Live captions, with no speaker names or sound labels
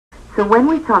So when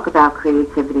we talk about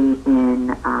creativity in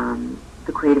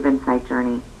the Creative Insight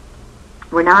Journey,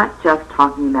 we're not just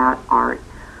talking about art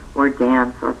or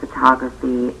dance or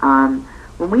photography.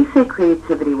 When we say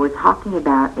creativity, we're talking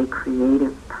about a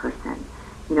creative person.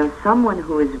 You know, someone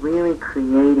who is really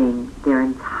creating their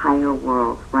entire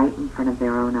world right in front of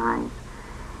their own eyes.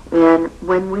 And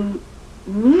when we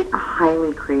meet a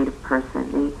highly creative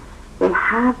person, they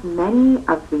have many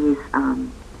of these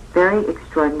very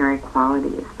extraordinary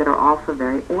qualities that are also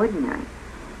very ordinary.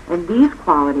 And these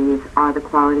qualities are the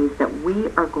qualities that we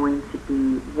are going to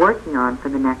be working on for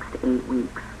the next 8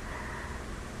 weeks.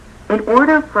 In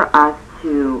order for us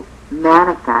to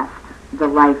manifest the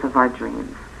life of our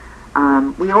dreams,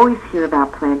 we always hear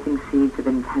about planting seeds of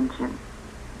intention.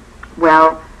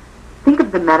 Well, think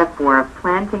of the metaphor of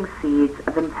planting seeds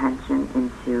of intention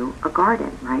into a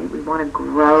garden, right? We want to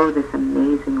grow this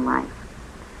amazing life.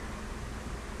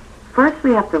 First,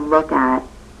 we have to look at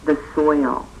the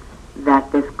soil that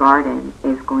this garden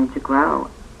is going to grow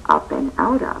up and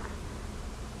out of.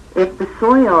 If the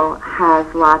soil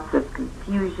has lots of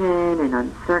confusion and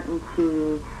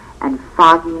uncertainty and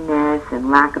fogginess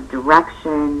and lack of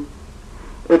direction,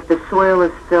 if the soil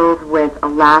is filled with a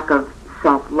lack of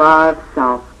self-love,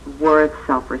 self-worth,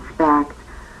 self-respect,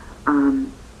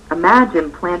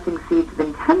 imagine planting seeds of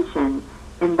intention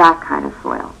in that kind of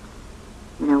soil.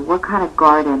 You know, what kind of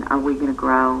garden are we going to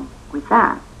grow with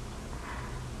that?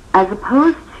 As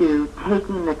opposed to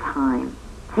taking the time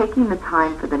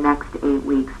for the next 8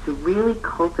 weeks to really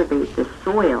cultivate the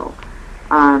soil,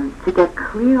 to get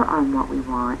clear on what we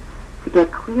want, to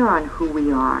get clear on who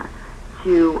we are,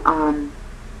 to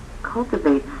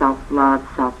cultivate self-love,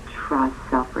 self-trust,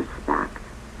 self-respect,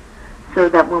 so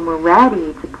that when we're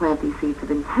ready to plant these seeds of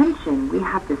intention, we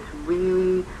have this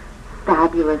really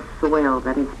fabulous soil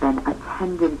that has been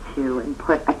attended to and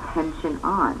put attention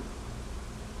on.